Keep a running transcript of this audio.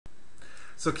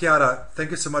So Chiara, thank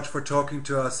you so much for talking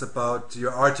to us about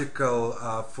your article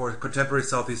for Contemporary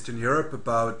Southeastern Europe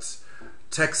about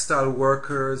textile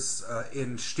workers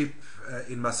in Štip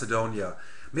in Macedonia.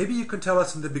 Maybe you can tell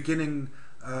us in the beginning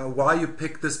why you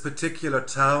picked this particular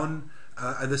town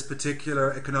and this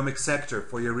particular economic sector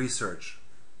for your research.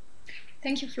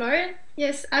 Thank you, Florian.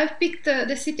 Yes, I've picked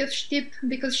the city of Štip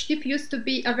because Štip used to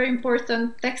be a very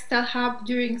important textile hub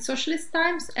during socialist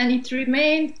times, and it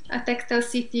remained a textile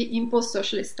city in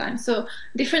post-socialist times. So,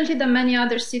 differently than many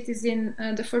other cities in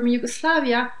the former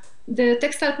Yugoslavia, the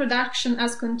textile production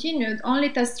has continued, only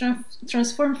it has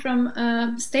transformed from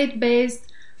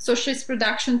state-based socialist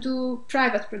production to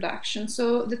private production.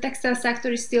 So, the textile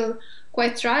sector is still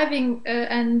quite thriving,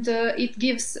 and it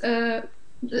gives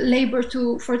labor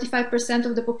to 45%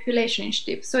 of the population in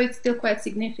Štip, so it's still quite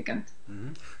significant.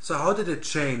 Mm-hmm. So how did it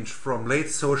change from late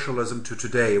socialism to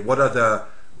today? What are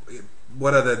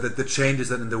the changes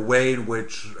in the way in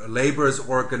which labor is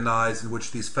organized, in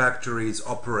which these factories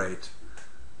operate?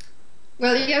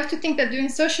 Well, you have to think that during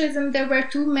socialism there were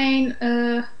two main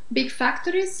big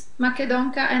factories,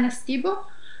 Makedonka and Štibo,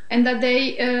 and that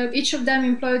they each of them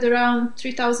employed around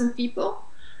 3,000 people.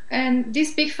 And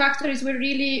these big factories were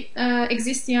really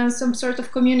existing on some sort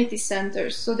of community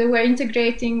centers. So they were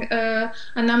integrating a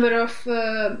number of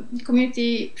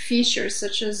community features,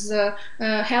 such as a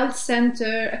health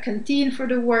center, a canteen for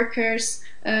the workers.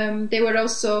 They were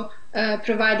also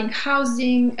providing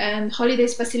housing and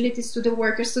holidays facilities to the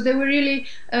workers. So they were really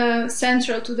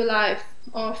central to the life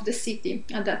of the city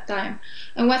at that time.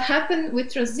 And what happened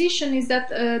with transition is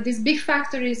that these big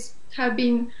factories have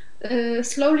been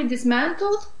slowly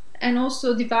dismantled and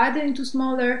also divided into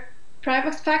smaller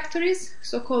private factories,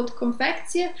 so-called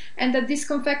confecție, and that this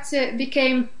confecție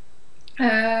became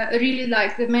really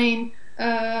like the main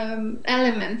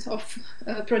element of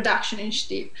production in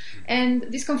Štip. And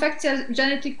these confecție are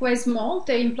generally quite small,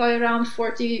 they employ around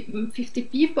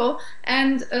 40-50 people,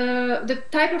 and the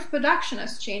type of production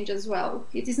has changed as well.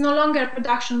 It is no longer a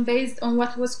production based on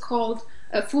what was called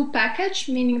a full package,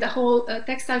 meaning the whole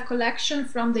textile collection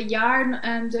from the yarn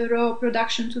and the raw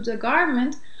production to the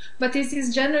garment, but it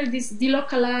is generally this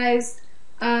delocalized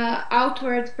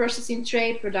outward processing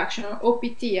trade production, or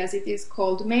OPT as it is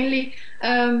called. Mainly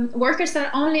workers are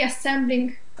only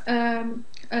assembling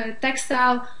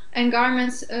textile and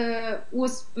garments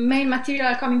whose main material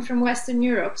are coming from Western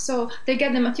Europe. So they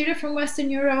get the material from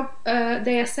Western Europe,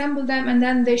 they assemble them, and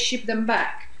then they ship them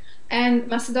back. And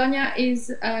Macedonia is,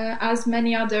 as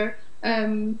many other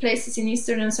places in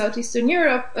Eastern and Southeastern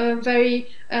Europe, very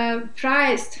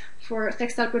prized for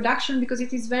textile production because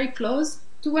it is very close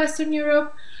to Western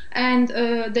Europe, and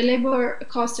the labor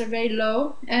costs are very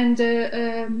low, and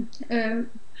the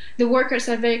workers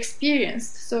are very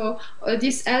experienced. So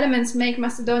these elements make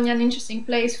Macedonia an interesting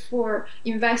place for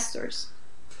investors.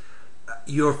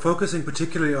 You're focusing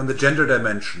particularly on the gender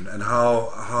dimension and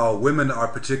how women are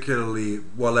particularly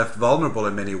left vulnerable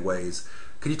in many ways.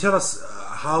 Can you tell us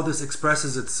how this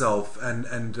expresses itself, and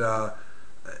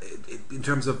in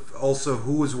terms of also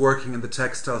who is working in the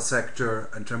textile sector,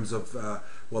 in terms of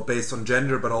based on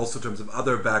gender, but also in terms of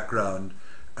other background,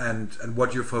 and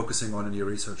what you're focusing on in your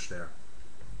research there?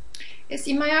 Yes,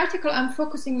 in my article I'm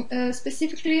focusing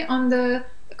specifically on the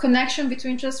connection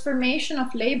between transformation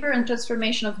of labor and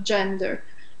transformation of gender.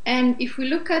 And if we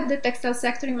look at the textile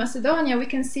sector in Macedonia, we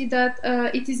can see that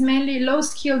it is mainly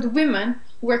low-skilled women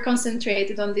who are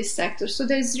concentrated on this sector. So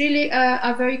there's really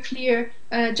a very clear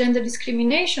gender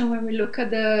discrimination when we look at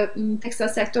the textile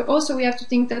sector. Also, we have to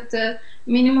think that the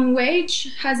minimum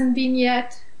wage hasn't been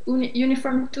yet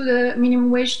uniform to the minimum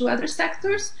wage to other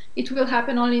sectors. It will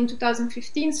happen only in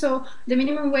 2015. So the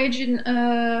minimum wage in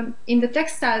the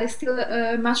textile is still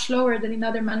much lower than in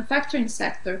other manufacturing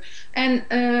sector. And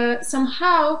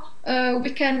somehow we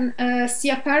can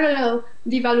see a parallel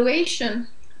devaluation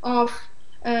of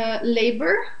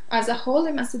labor as a whole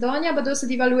in Macedonia, but also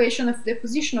the evaluation of the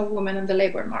position of women in the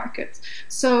labor market.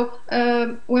 So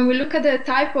when we look at the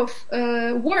type of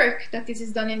work that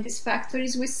is done in these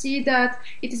factories, we see that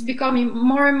it is becoming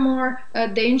more and more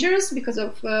dangerous because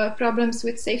of problems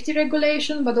with safety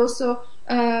regulation, but also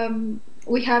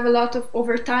we have a lot of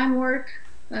overtime work,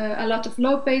 a lot of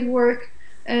low-paid work.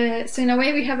 So in a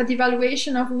way we have a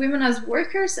devaluation of women as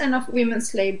workers and of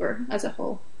women's labor as a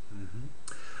whole.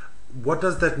 What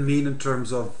does that mean in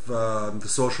terms of the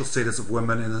social status of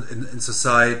women in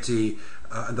society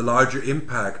and the larger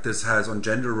impact this has on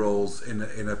gender roles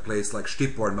in a place like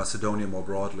Štip or in Macedonia more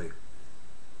broadly?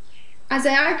 as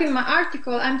I argue in my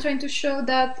article, I'm trying to show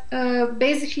that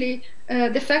basically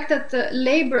the fact that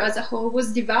labor as a whole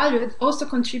was devalued also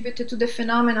contributed to the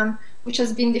phenomenon which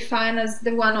has been defined as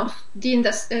the one of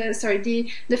the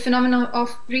phenomenon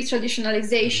of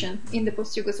retraditionalization in the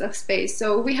post-Yugoslav space.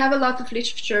 So we have a lot of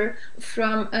literature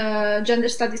from gender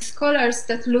studies scholars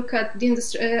that look at the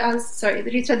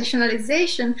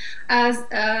retraditionalization as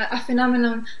a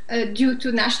phenomenon due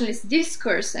to nationalist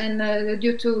discourse and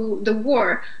due to the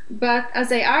war. But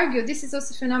as I argue, this is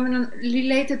also a phenomenon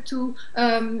related to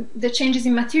the changes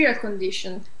in material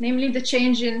conditions, namely the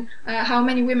change in how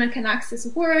many women can access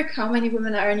work, how many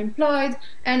women are unemployed,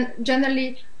 and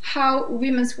generally how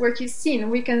women's work is seen.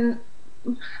 We can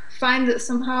find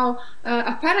somehow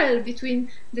a parallel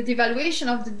between the devaluation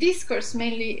of the discourse,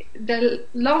 mainly the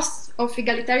loss of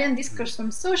egalitarian discourse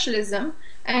from socialism,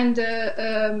 and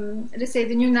let's say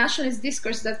the new nationalist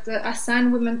discourse that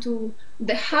assign women to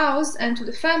the house and to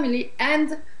the family,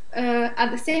 and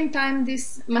at the same time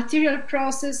this material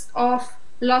process of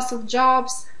loss of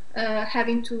jobs,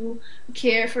 having to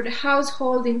care for the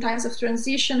household in times of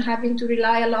transition, having to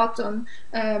rely a lot on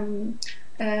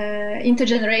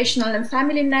intergenerational and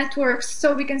family networks.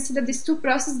 So we can see that these two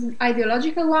processes, the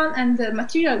ideological one and the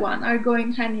material one, are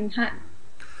going hand in hand.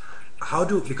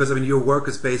 Because I mean, your work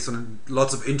is based on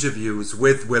lots of interviews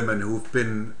with women who've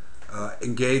been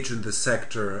engaged in the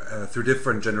sector through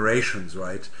different generations,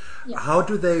 right? Yeah. How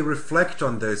do they reflect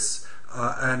on this?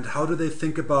 And how do they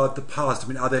think about the past? I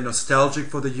mean, are they nostalgic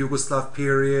for the Yugoslav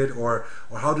period, or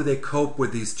how do they cope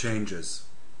with these changes?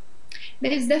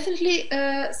 There is definitely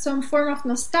some form of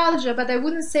nostalgia, but I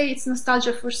wouldn't say it's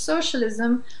nostalgia for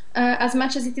socialism as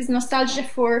much as it is nostalgia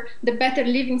for the better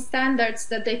living standards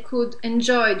that they could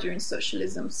enjoy during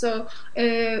socialism. So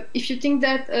if you think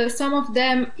that some of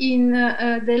them in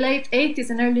the late 80s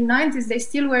and early 90s, they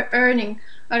still were earning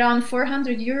around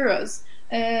 400 euros.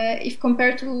 If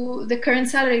compared to the current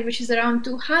salary, which is around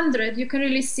 200, you can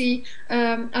really see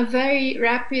a very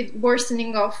rapid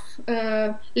worsening of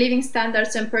living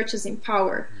standards and purchasing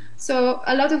power. So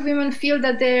a lot of women feel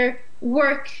that their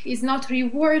work is not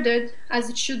rewarded as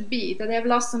it should be, that they have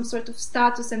lost some sort of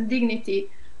status and dignity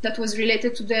that was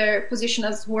related to their position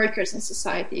as workers in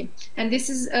society. And this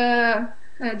is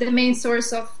the main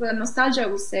source of nostalgia, I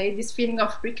would say, this feeling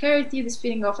of precarity, this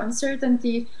feeling of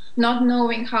uncertainty, not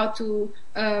knowing how to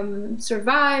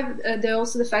survive.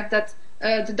 Also the fact that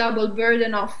the double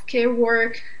burden of care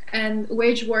work and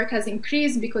wage work has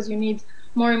increased because you need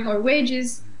more and more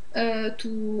wages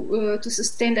to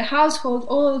sustain the household.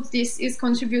 All of this is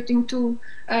contributing to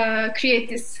create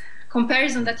this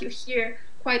comparison that you hear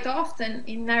quite often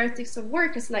in narratives of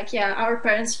workers, like, yeah, our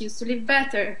parents used to live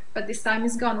better, but this time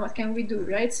is gone, what can we do,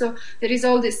 right? So there is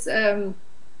all this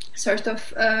sort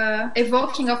of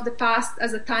evoking of the past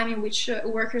as a time in which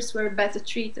workers were better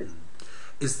treated.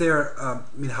 Is there, I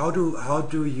mean, how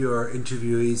do your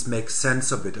interviewees make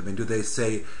sense of it? I mean, do they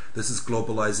say this is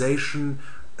globalization,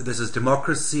 this is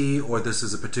democracy, or this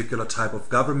is a particular type of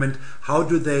government? How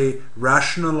do they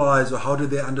rationalize, or how do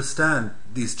they understand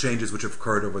these changes which have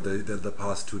occurred over the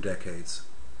past 2 decades?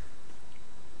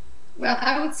 Well,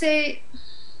 I would say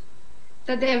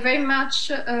that they are very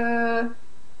much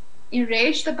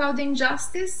enraged about the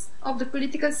injustice of the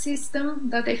political system,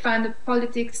 that they find the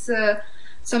politics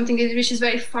something which is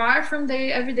very far from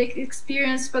their everyday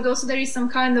experience, but also there is some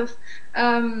kind of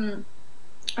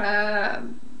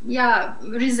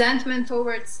resentment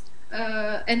towards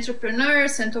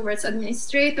entrepreneurs and towards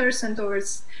administrators and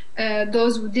towards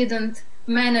those who didn't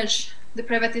manage the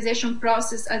privatization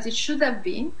process as it should have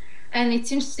been. And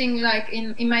it's interesting, like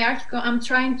in my article, I'm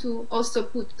trying to also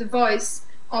put the voice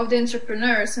of the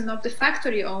entrepreneurs and of the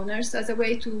factory owners as a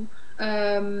way to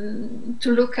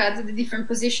look at the different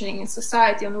positioning in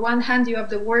society. On the one hand, you have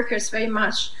the workers very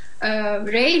much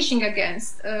raging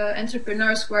against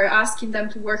entrepreneurs who are asking them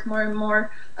to work more and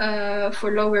more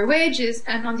for lower wages,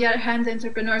 and on the other hand, the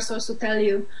entrepreneurs also tell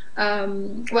you,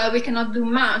 well, we cannot do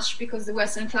much because the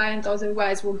Western client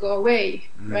otherwise will go away,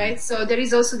 right? So there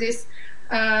is also this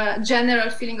general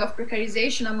feeling of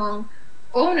precarization among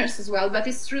owners as well, but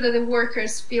it's true that the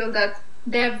workers feel that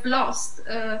they have lost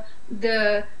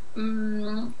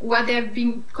what they have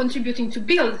been contributing to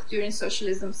build during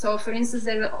socialism. So, for instance,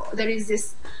 there is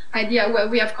this idea where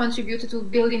we have contributed to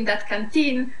building that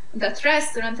canteen, that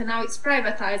restaurant, and now it's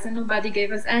privatized and nobody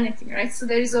gave us anything, right? So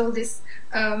there is all this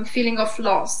feeling of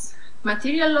loss,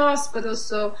 material loss, but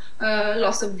also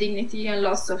loss of dignity and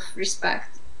loss of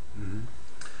respect. Mm-hmm.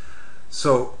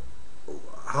 So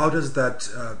how does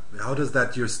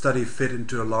that your study fit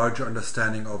into a larger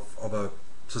understanding of a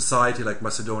society like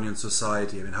Macedonian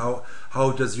society? I mean,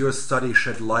 how does your study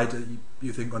shed light,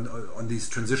 you think, on these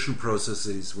transition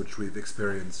processes which we've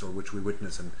experienced or which we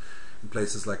witness in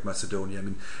places like Macedonia? I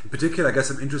mean, in particular, I guess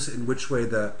I'm interested in which way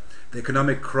the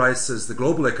economic crisis, the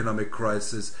global economic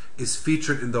crisis, is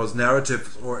featured in those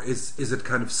narratives, or is it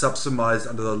kind of subsumized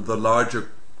under the larger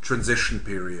transition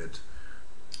period?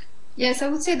 Yes, I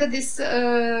would say that this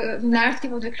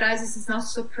narrative of the crisis is not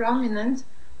so prominent.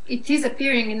 It is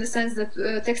appearing in the sense that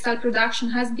textile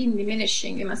production has been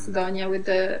diminishing in Macedonia with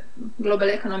the global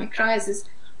economic crisis.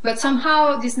 But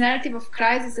somehow this narrative of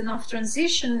crisis and of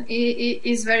transition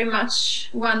is very much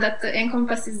one that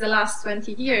encompasses the last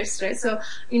 20 years, right? So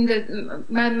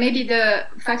maybe the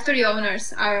factory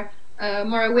owners are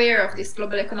more aware of this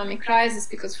global economic crisis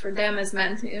because for them it's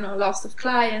meant, loss of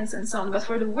clients and so on. But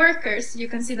for the workers, you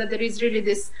can see that there is really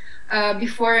this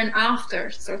before and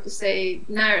after, so to say,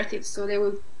 narrative. So they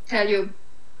will tell you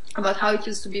about how it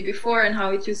used to be before and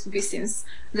how it used to be since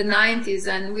the 90s,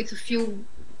 and with a few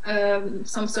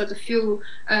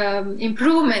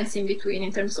improvements in between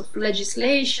in terms of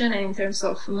legislation and in terms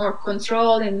of more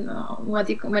control in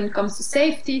when it comes to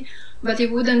safety. But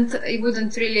it wouldn't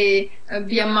really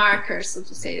be a marker, so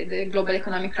to say, the global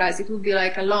economic crisis. It would be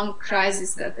like a long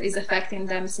crisis that is affecting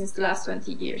them since the last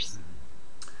 20 years.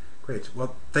 Great.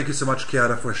 Well, thank you so much,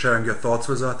 Chiara, for sharing your thoughts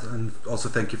with us, and also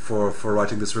thank you for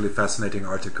writing this really fascinating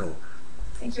article.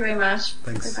 Thank you very much.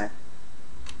 Thanks. Bye-bye.